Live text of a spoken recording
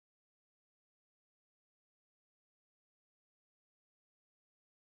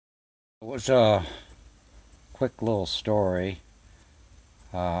It was a quick little story.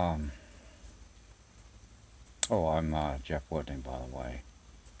 Um, I'm Jeff Woodney, by the way,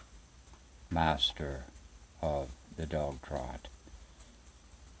 master of the Dogtrot,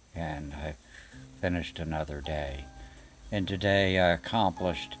 and I finished another day. And today I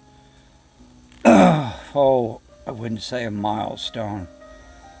accomplished, I wouldn't say a milestone,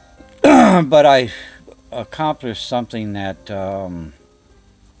 but I accomplished something that,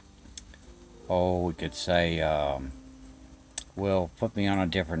 we could say, will put me on a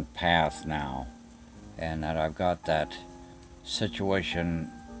different path now, and that I've got that situation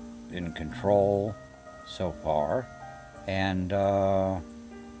in control so far, and I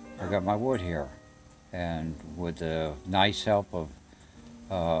got my wood here, and with the nice help of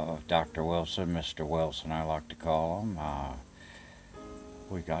Dr. Wilson, Mr. Wilson I like to call him,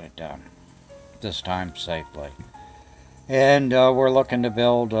 we got it done, this time safely. And we're looking to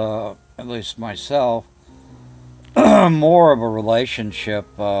build, at least myself, more of a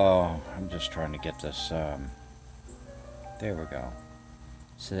relationship. I'm just trying to get this, there we go.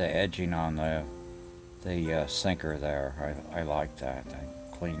 See the edging on the sinker there. I like that. I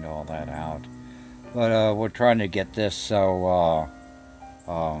cleaned all that out. But we're trying to get this so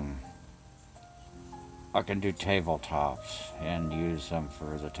I can do tabletops and use them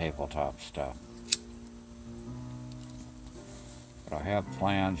for the tabletop stuff. But I have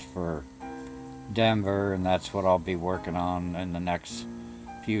plans for Denver, and that's what I'll be working on in the next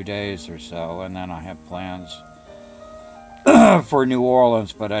few days or so. And then I have plans for New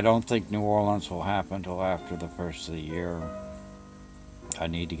Orleans, but I don't think New Orleans will happen until after the first of the year. I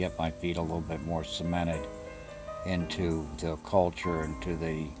need to get my feet a little bit more cemented into the culture, into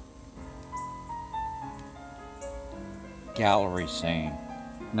the gallery scene.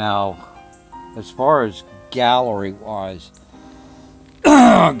 Now, as far as gallery-wise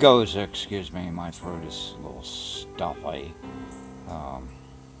goes, excuse me, my throat is a little stuffy.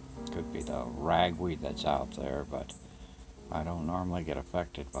 Could be the ragweed that's out there, but I don't normally get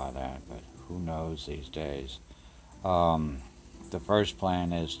affected by that, but who knows these days. The first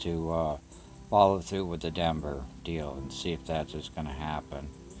plan is to follow through with the Denver deal and see if that's just going to happen.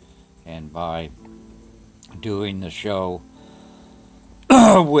 And by doing the show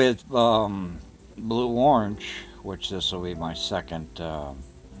with Blue Orange, which this will be my second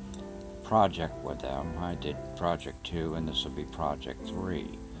project with them. I did Project 2, and this will be Project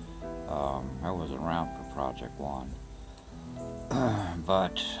 3. I wasn't around for Project 1.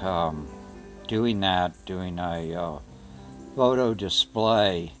 But doing a photo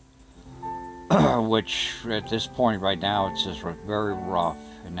display, which at this point right now it's just very rough,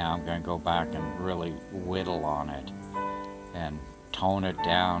 and now I'm going to go back and really whittle on it and tone it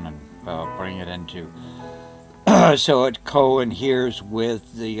down and bring it into so it coheres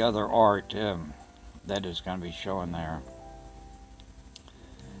with the other art that is going to be shown there.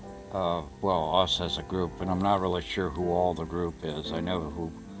 Well, us as a group, and I'm not really sure who all the group is. I know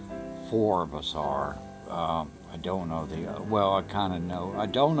who 4 of us are. I don't know the, well, I kind of know. I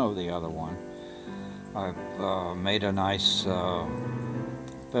don't know the other one. I've made a nice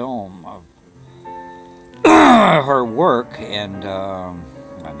film of her work, and I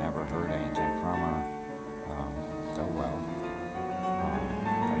never heard anything from her. Oh well.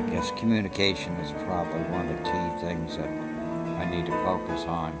 I guess communication is probably one of the key things that I need to focus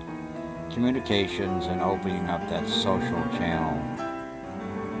on. Communications and opening up that social channel.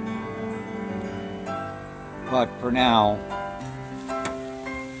 But for now,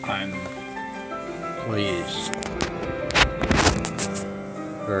 I'm pleased.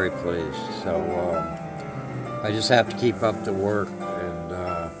 Very pleased. So I just have to keep up the work and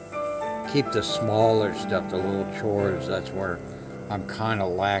keep the smaller stuff, the little chores. That's where I'm kind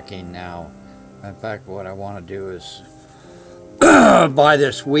of lacking now. In fact, what I want to do is by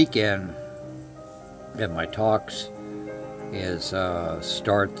this weekend at my talks is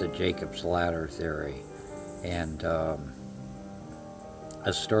start the Jacob's Ladder theory, and I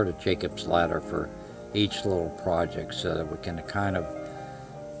start a Jacob's Ladder for each little project so that we can kind of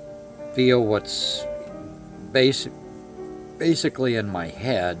feel what's basically in my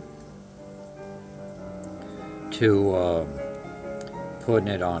head, to putting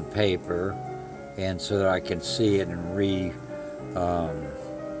it on paper, and so that I can see it and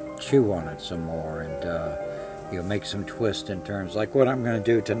chew on it some more, and make some twists and turns like what I'm going to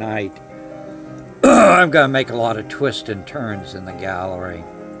do tonight. I'm going to make a lot of twists and turns in the gallery,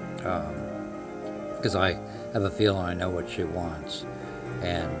 because I have a feeling I know what she wants,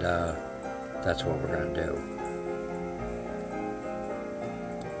 and that's what we're going to do.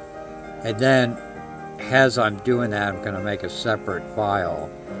 And then as I'm doing that, I'm going to make a separate file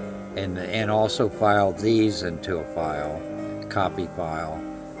and also file these into a file, copy file,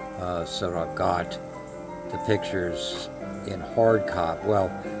 so that I've got the pictures in hard copy. Well,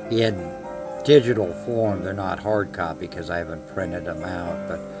 in digital form, they're not hard copy because I haven't printed them out,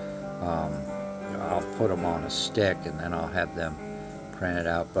 but I'll put them on a stick and then I'll have them printed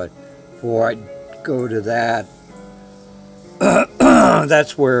out. But before I go to that,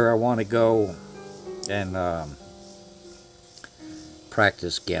 that's where I want to go and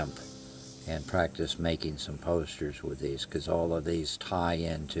practice GIMP and practice making some posters with these, because all of these tie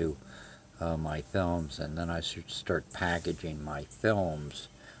into my films, and then I should start packaging my films,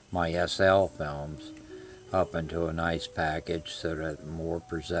 my SL films, up into a nice package so that it's more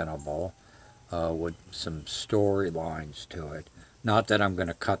presentable, with some storylines to it. Not that I'm going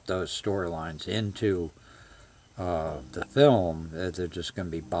to cut those storylines into the film, they're just going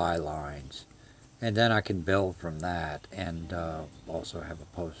to be bylines. And then I can build from that and also have a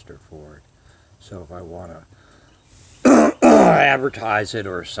poster for it. So if I want to advertise it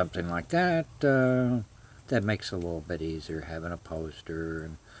or something like that, that makes it a little bit easier, having a poster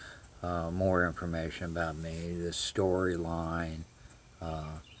and more information about me, the storyline,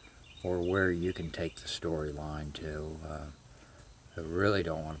 or where you can take the storyline to. I really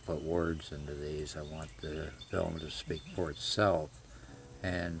don't want to put words into these. I want the film to speak for itself,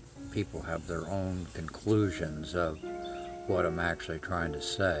 and people have their own conclusions of what I'm actually trying to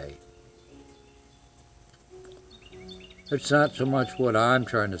say. It's not so much what I'm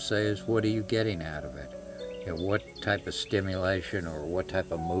trying to say as what are you getting out of it. You know, what type of stimulation or what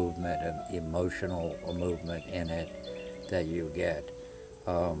type of movement, of emotional movement in it that you get.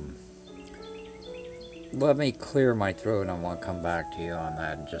 Let me clear my throat and I want to come back to you on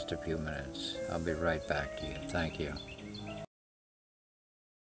that in just a few minutes. I'll be right back to you. Thank you.